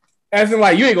 As in,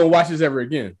 like, you ain't gonna watch this ever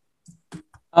again.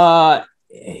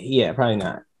 Yeah, probably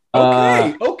not.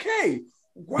 Okay.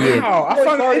 Wow, yeah. I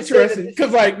found it interesting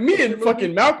because, like, me and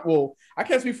fucking Malcolm. Well, I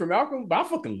can't speak for Malcolm, but I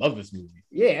fucking love this movie.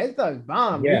 Yeah, it's a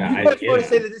bomb. Yeah, you want to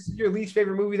say that this is your least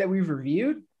favorite movie that we've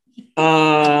reviewed?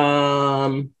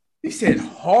 He said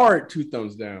hard 2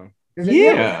 thumbs down.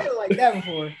 Yeah, like that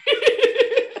before.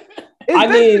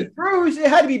 Bruce. It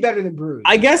had to be better than Bruce.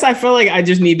 I guess I feel like I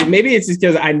just need to. Maybe it's just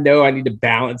because I know I need to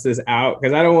balance this out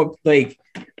because I don't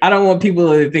want people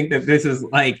to think that this is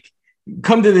like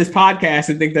come to this podcast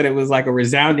and think that it was like a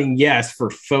resounding yes for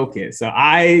Focus. So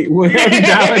I'm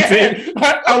balancing.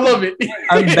 I love it.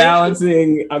 I'm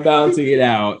balancing it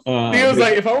out. He was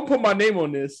like, if I don't put my name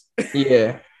on this,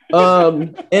 yeah.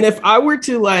 And if I were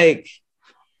to like.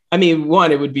 I mean,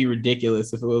 one, it would be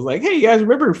ridiculous if it was like, hey, you guys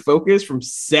remember Focus from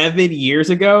 7 years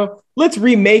ago? Let's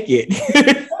remake it.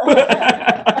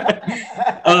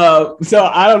 So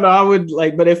I don't know. I would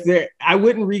like, but I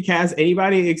wouldn't recast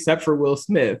anybody except for Will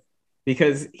Smith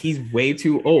because he's way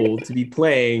too old to be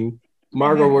playing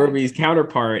Margot Robbie's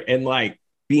counterpart and like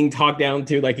being talked down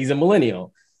to like he's a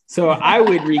millennial. So I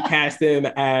would recast him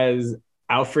as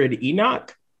Alfred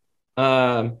Enoch.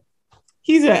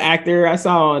 He's an actor I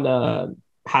saw on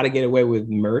How to Get Away with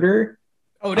Murder.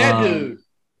 Oh, that dude.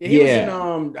 Yeah, he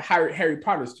was in Harry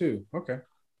Potter's too. Okay.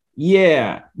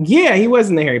 Yeah, he was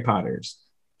in the Harry Potters.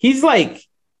 He's like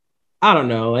I don't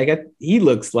know. Like he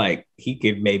looks like he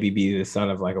could maybe be the son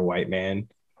of like a white man.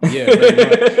 Yeah,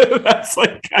 that's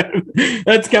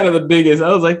kind of the biggest.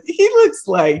 I was like, he looks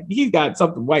like he's got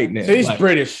something white in it. So he's like,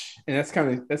 British, and that's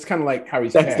kind of like how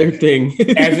he's. That's their thing.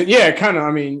 Yeah, kind of.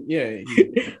 I mean, yeah.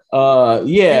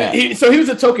 Yeah. So he was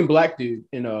a token black dude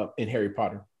in Harry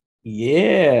Potter.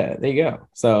 Yeah, there you go.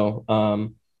 So,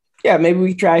 yeah, maybe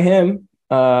we try him.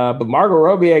 But Margot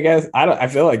Robbie, I guess I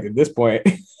feel like at this point,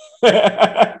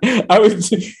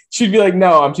 she'd be like,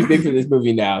 no, I'm too big for this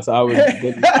movie now. So I would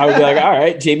be like, all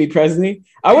right, Jamie Presley.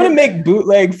 I want to make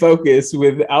Bootleg Focus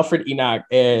with Alfred Enoch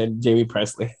and Jamie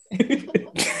Presley.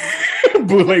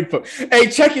 Bootleg Focus. Hey,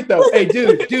 check it though. Hey,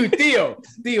 dude, Theo,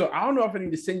 I don't know if I need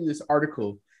to send you this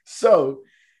article. So,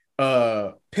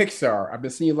 Pixar. I've been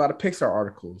seeing a lot of Pixar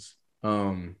articles,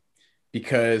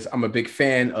 because I'm a big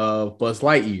fan of Buzz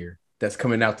Lightyear that's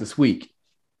coming out this week.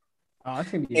 Oh,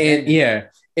 that's gonna be I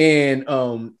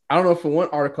don't know if one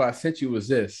article I sent you was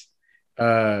this.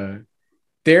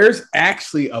 There's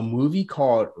actually a movie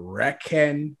called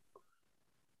Rakan.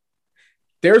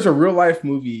 There's a real life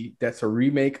movie that's a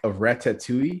remake of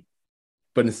Ratatouille,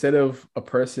 but instead of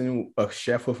a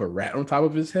chef with a rat on top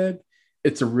of his head,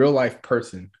 it's a real life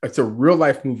person. It's a real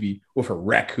life movie with a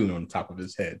raccoon on top of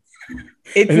his head.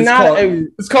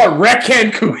 It's called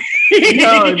Rakan.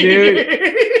 No,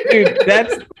 dude,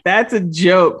 that's a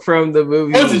joke from the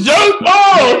movie. Oh, it's a joke.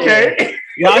 Oh, okay.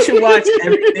 Y'all should watch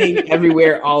Everything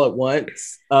Everywhere All at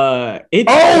Once. That's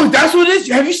what it is.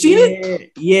 Have you seen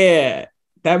it? Yeah,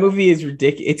 that movie is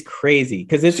ridiculous. It's crazy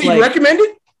because it's you recommend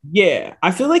it? Yeah,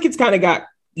 I feel like it's kind of got.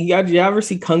 You ever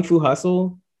see Kung Fu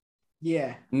Hustle?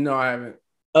 Yeah. No, I haven't.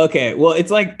 Okay, well,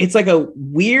 it's like a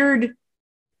weird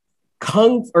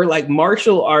or like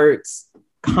martial arts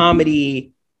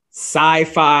comedy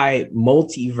sci-fi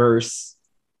multiverse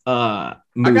movie.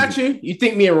 I got you. You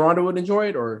think me and Rhonda would enjoy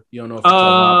it, or you don't know if it's or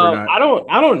not?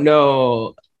 I don't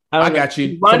know. I got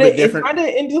you. It's kind of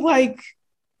into like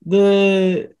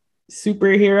the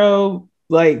superhero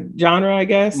like genre, I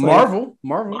guess. Marvel.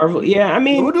 Yeah, I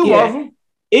mean, who do Marvel?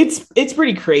 It's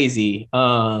pretty crazy.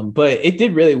 But it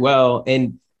did really well.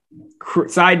 And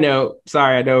side note,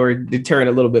 sorry, I know we're deterring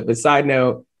a little bit, but side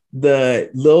note,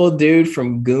 the little dude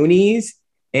from Goonies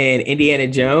and Indiana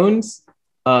Jones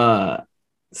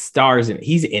stars in it.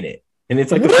 He's in it. And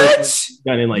it's like the first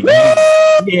done in like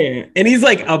yeah. And he's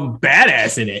like a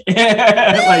badass in it.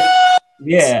 Like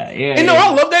yeah. And no,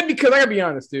 I love that because I gotta be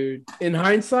honest, dude. In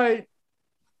hindsight,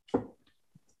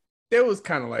 there was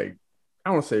kind of like, I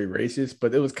don't want to say racist,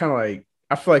 but it was kind of like,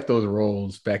 I feel like those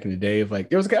roles back in the day of like,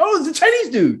 there was like, oh, it's a Chinese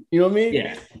dude. You know what I mean?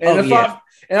 Yeah.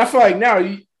 And I feel like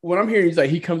now when I'm hearing he's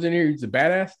like, he comes in here, he's a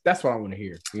badass. That's what I want to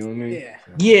hear. You know what I mean? Yeah.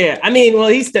 Yeah. I mean, well,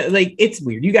 he's like, it's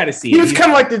weird. You got to see it. He was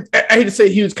kind of like I hate to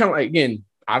say, he was kind of like, again,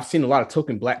 I've seen a lot of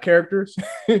token black characters.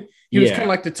 He was kind of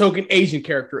like the token Asian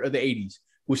character of the 80s,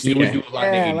 which they would do a lot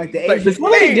in the 80s. Like the Asian.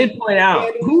 Somebody did point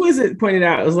out, who was it pointed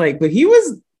out? It was like, but he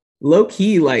was low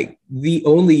key like the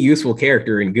only useful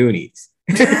character in Goonies.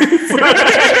 The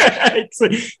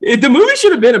movie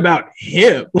should have been about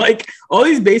him, like all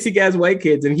these basic ass white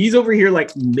kids, and he's over here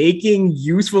like making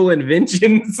useful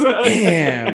inventions.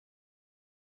 Damn.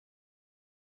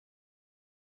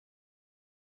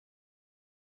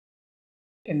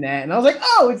 And I was like,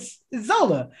 oh, it's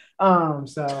Zola.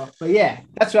 But yeah,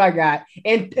 that's what I got.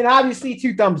 And obviously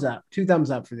 2 thumbs up. 2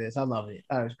 thumbs up for this. I love it.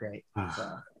 That was great.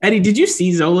 So. Eddie, did you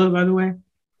see Zola, by the way?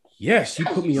 Yes, you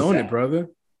put me on it, brother.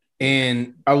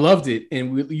 And I loved it.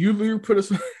 And you put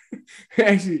us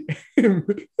actually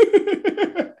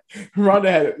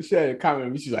Rhonda had a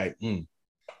comment. She's like,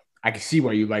 I can see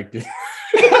why you liked it.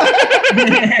 I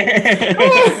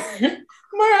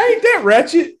ain't that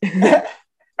ratchet.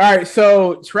 All right,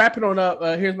 so to wrap it on up,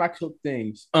 here's my quick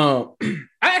things. I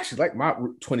actually like my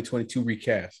 2022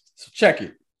 recast. So check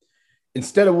it.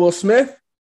 Instead of Will Smith,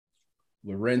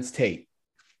 Lorenz Tate.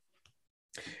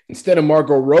 Instead of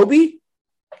Margot Robbie,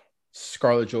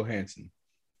 Scarlett Johansson.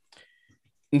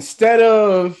 Instead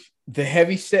of the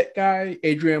heavy set guy,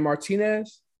 Adrian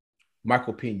Martinez,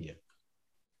 Michael Pena.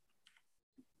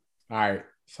 All right,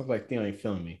 sounds like they ain't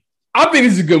feeling me. I think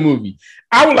this is a good movie.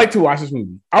 I would like to watch this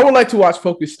movie. I would like to watch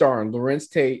Focus starring Lorenz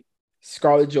Tate,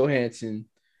 Scarlett Johansson,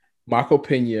 Michael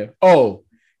Pena. Oh,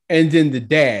 and then the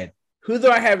dad. Who do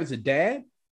I have as a dad?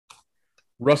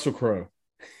 Russell Crowe.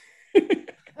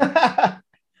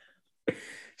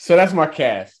 So that's my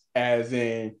cast. As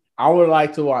in, I would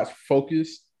like to watch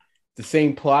Focus, the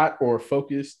same plot, or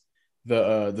Focus,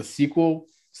 the sequel,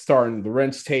 starring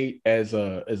Lorenz Tate as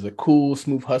a cool,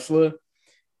 smooth hustler,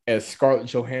 as Scarlett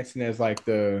Johansson as like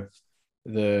the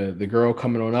girl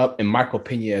coming on up, and Michael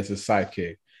Pena as a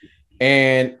sidekick.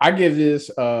 And I give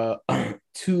this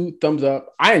 2 thumbs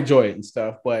up. I enjoy it and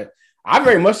stuff, but I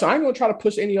ain't gonna try to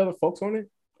push any other folks on it.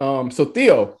 So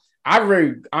Theo,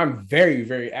 I'm very,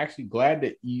 very actually glad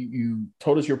that you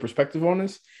told us your perspective on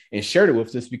this and shared it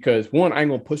with us, because one, I ain't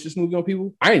gonna push this movie on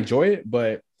people. I enjoy it,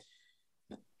 but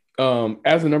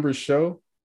as the numbers show,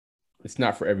 it's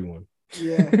not for everyone.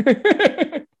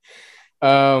 Yeah.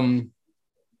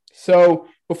 So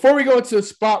before we go into the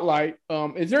spotlight,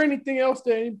 is there anything else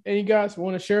that any guys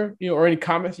want to share, or any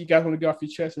comments you guys want to get off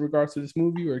your chest in regards to this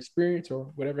movie or experience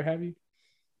or whatever have you?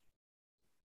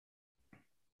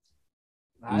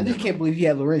 I just can't believe you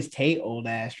had Lorenz Tate old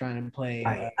ass trying to play.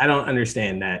 I don't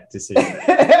understand that decision.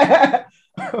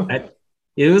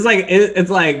 It was like it's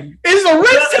like is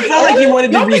Lorenz Tate old? Like he wanted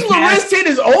to don't think Lorenz Tate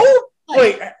is old?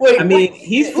 Wait. I mean,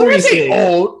 he's 46.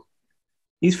 Old.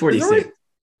 He's 46.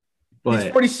 But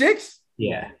he's 46.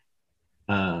 Yeah.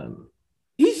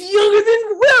 He's younger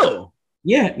than Will.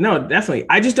 Yeah. No, definitely.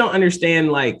 I just don't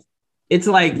understand. Like, it's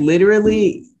like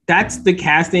literally. That's the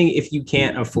casting if you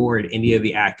can't afford any of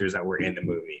the actors that were in the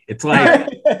movie. It's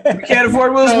like, you can't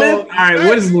afford Will Smith? All right,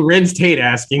 what is Lorenz Tate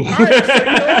asking? All right,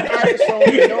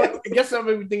 I guess I'm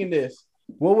even thinking this.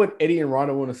 What would Eddie and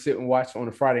Rhonda want to sit and watch on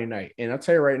a Friday night? And I'll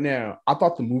tell you right now, I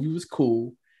thought the movie was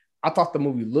cool. I thought the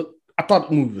movie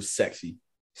was sexy.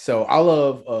 So I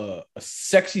love a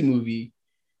sexy movie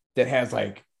that has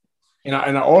like, and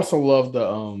I also love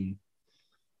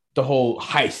the whole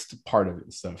heist part of it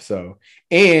and stuff. So,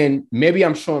 and maybe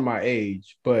I'm showing my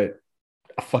age, but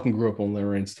I fucking grew up on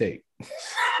Lorenz Tate.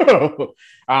 So,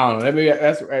 I don't know. Maybe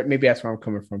that's where I'm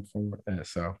coming from that.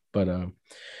 So, but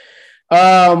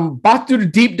about to do the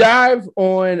deep dive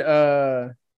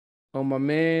on my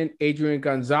man Adrian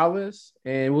Gonzalez,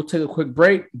 and we'll take a quick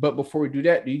break. But before we do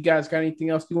that, do you guys got anything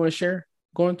else you want to share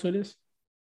going to this?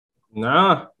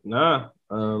 Nah.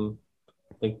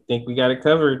 I think we got it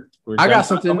covered. I got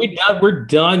something. We're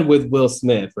done with Will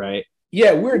Smith, right?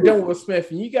 Yeah, we're done with Will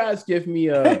Smith. And you guys give me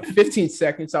 15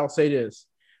 seconds. I'll say this.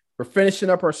 We're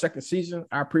finishing up our second season.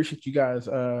 I appreciate you guys.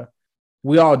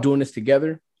 We all doing this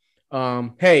together.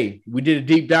 Hey, we did a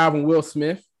deep dive on Will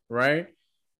Smith, right?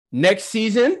 Next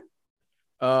season,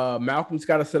 Malcolm's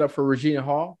got us set up for Regina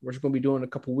Hall, which we're going to be doing in a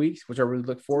couple weeks, which I really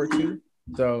look forward to.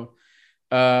 So,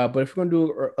 but if we're going to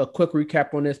do a quick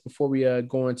recap on this before we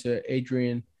go into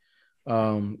Adrian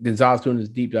Gonzalez doing this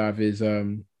deep dive is,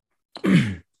 hey,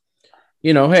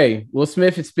 Will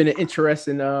Smith, it's been an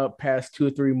interesting past 2 or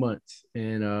 3 months.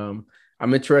 And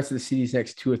I'm interested to see these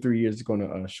next 2 or 3 years are going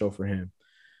to show for him.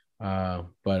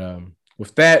 But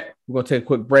with that, we're going to take a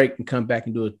quick break and come back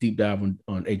and do a deep dive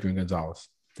on Adrian Gonzalez.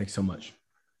 Thanks so much.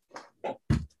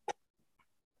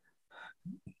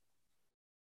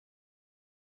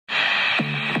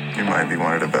 You might be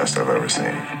one of the best I've ever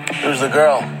seen. Who's the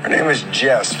girl? Her name is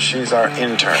Jess. She's our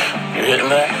intern. You hitting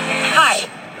that? Hi,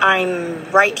 I'm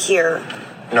right here.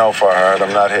 No, Farhad,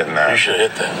 I'm not hitting that. You should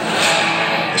hit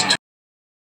that. It's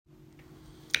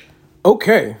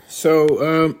Okay,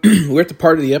 so we're at the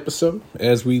part of the episode,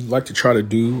 as we like to try to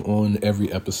do on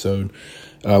every episode.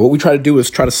 What we try to do is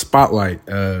try to spotlight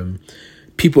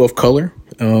people of color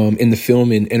in the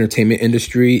film and entertainment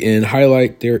industry and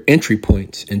highlight their entry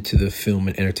points into the film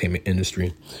and entertainment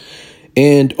industry.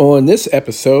 And on this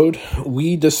episode,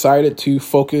 we decided to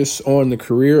focus on the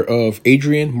career of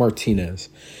Adrian Martinez.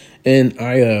 And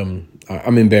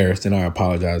I'm embarrassed and I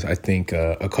apologize. I think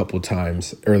a couple of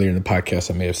times earlier in the podcast,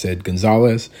 I may have said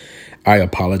Gonzalez. I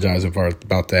apologize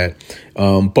about that.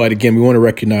 But again, we want to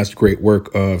recognize the great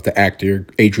work of the actor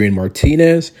Adrian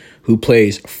Martinez, who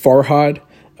plays Farhad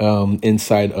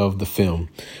inside of the film.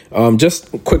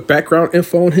 Just a quick background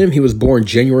info on him. He was born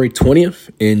January 20th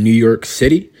in New York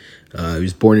City. He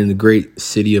was born in the great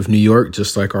city of New York,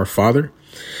 just like our father.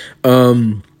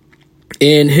 And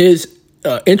his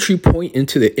entry point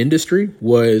into the industry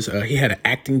was he had an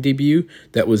acting debut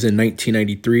that was in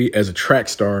 1993 as a track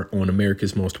star on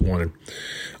America's Most Wanted.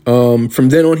 From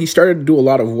then on, he started to do a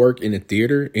lot of work in the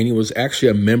theater, and he was actually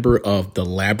a member of the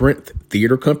Labyrinth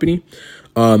Theater Company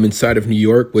inside of New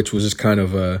York, which was just kind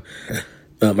of a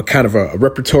a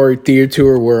repertory theater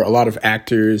tour where a lot of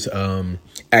actors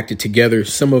acted together.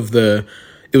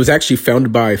 It was actually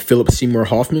founded by Philip Seymour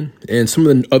Hoffman, and some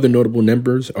of the other notable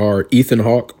members are Ethan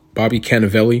Hawke, Bobby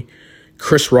Cannavale,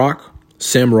 Chris Rock,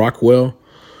 Sam Rockwell,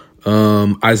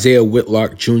 Isaiah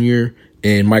Whitlock Jr.,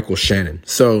 and Michael Shannon.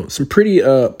 So some pretty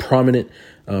prominent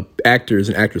actors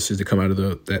and actresses that come out of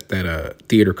that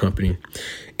theater company.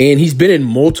 And he's been in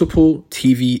multiple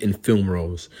TV and film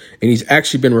roles. And he's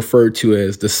actually been referred to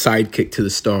as the sidekick to the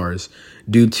stars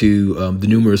due to the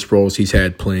numerous roles he's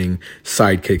had playing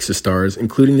sidekicks to stars,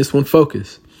 including this one,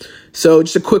 Focus. So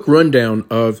just a quick rundown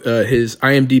of his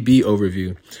IMDb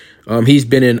overview. He's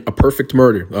been in A Perfect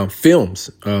Murder, films,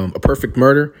 A Perfect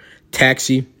Murder,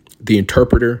 Taxi, The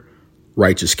Interpreter,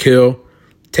 Righteous Kill,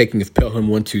 Taking of Pelham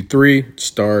 1, 2, 3,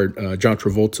 starred John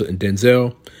Travolta and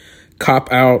Denzel,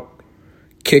 Cop Out,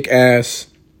 Kick-Ass,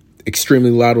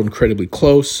 Extremely Loud, Incredibly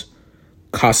Close,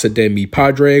 Casa de Mi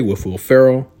Padre with Will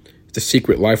Ferrell, The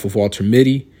Secret Life of Walter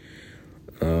Mitty,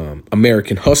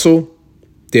 American Hustle,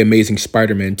 The Amazing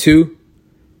Spider-Man 2,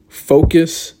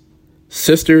 Focus,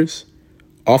 Sisters,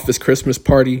 Office Christmas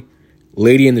Party,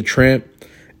 Lady and the Tramp,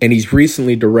 and he's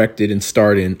recently directed and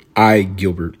starred in I,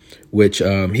 Gilbert, which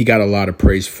he got a lot of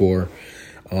praise for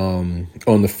on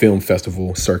the film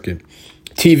festival circuit.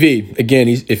 TV, again,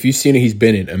 if you've seen it, he's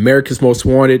been in America's Most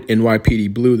Wanted,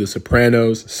 NYPD Blue, The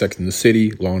Sopranos, Sex and the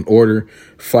City, Law and Order,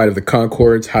 Flight of the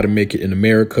Conchords, How to Make It in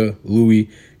America, Louis,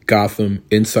 Gotham,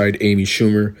 Inside Amy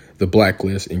Schumer, The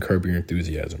Blacklist, and Curb Your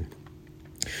Enthusiasm.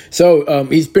 So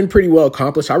he's been pretty well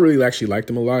accomplished. I really actually liked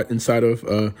him a lot inside of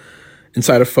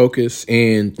Focus,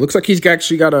 and looks like he's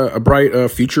actually got a bright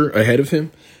future ahead of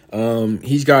him.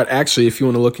 He's got, actually, if you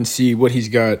want to look and see what he's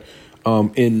got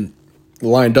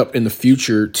lined up in the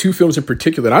future, 2 films in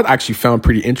particular that I actually found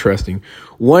pretty interesting.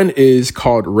 One is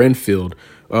called Renfield,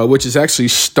 which is actually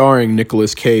starring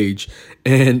Nicolas Cage,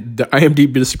 and the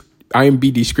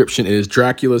IMDb description is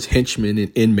Dracula's henchman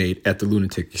and inmate at the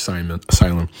lunatic asylum.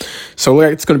 So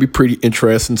it's going to be pretty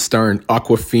interesting, starring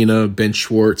Awkwafina, Ben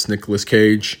Schwartz, Nicolas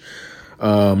Cage,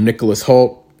 Nicholas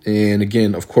Hoult, and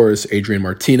again, of course, Adrian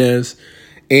Martinez.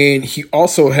 And he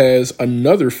also has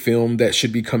another film that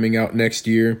should be coming out next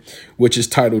year, which is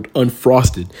titled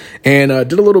Unfrosted. And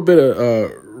did a little bit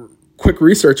of quick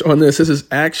research on this. This is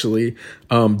actually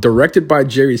directed by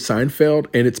Jerry Seinfeld,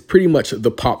 and it's pretty much the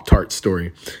Pop-Tart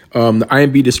story. The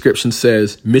IMDb description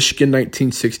says, Michigan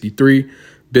 1963,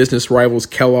 business rivals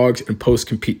Kellogg's and Post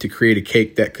compete to create a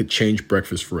cake that could change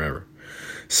breakfast forever.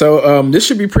 So this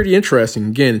should be pretty interesting.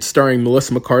 Again, it's starring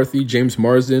Melissa McCarthy, James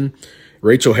Marsden,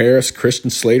 Rachel Harris,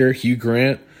 Christian Slater, Hugh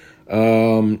Grant,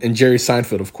 and Jerry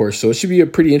Seinfeld, of course. So it should be a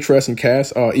pretty interesting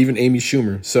cast, even Amy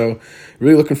Schumer. So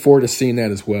really looking forward to seeing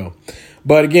that as well.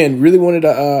 But again, really wanted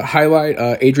to highlight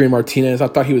Adrian Martinez. I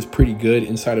thought he was pretty good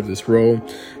inside of this role.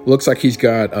 Looks like he's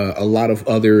got a lot of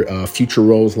other future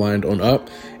roles lined on up.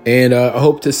 And I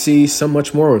hope to see so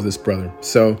much more of this brother.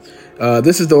 So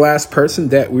this is the last person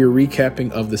that we're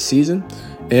recapping of the season.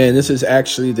 And this is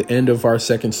actually the end of our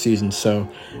second season. So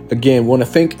again, want to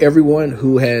thank everyone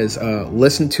who has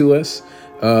listened to us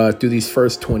through these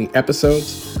first 20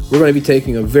 episodes. We're going to be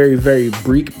taking a very, very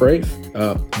brief break,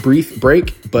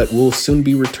 but we'll soon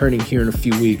be returning here in a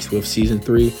few weeks with season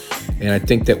 3. And I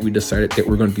think that we decided that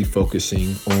we're going to be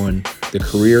focusing on the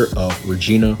career of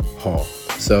Regina Hall.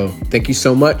 So thank you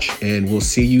so much, and we'll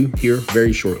see you here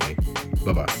very shortly.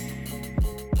 Bye-bye.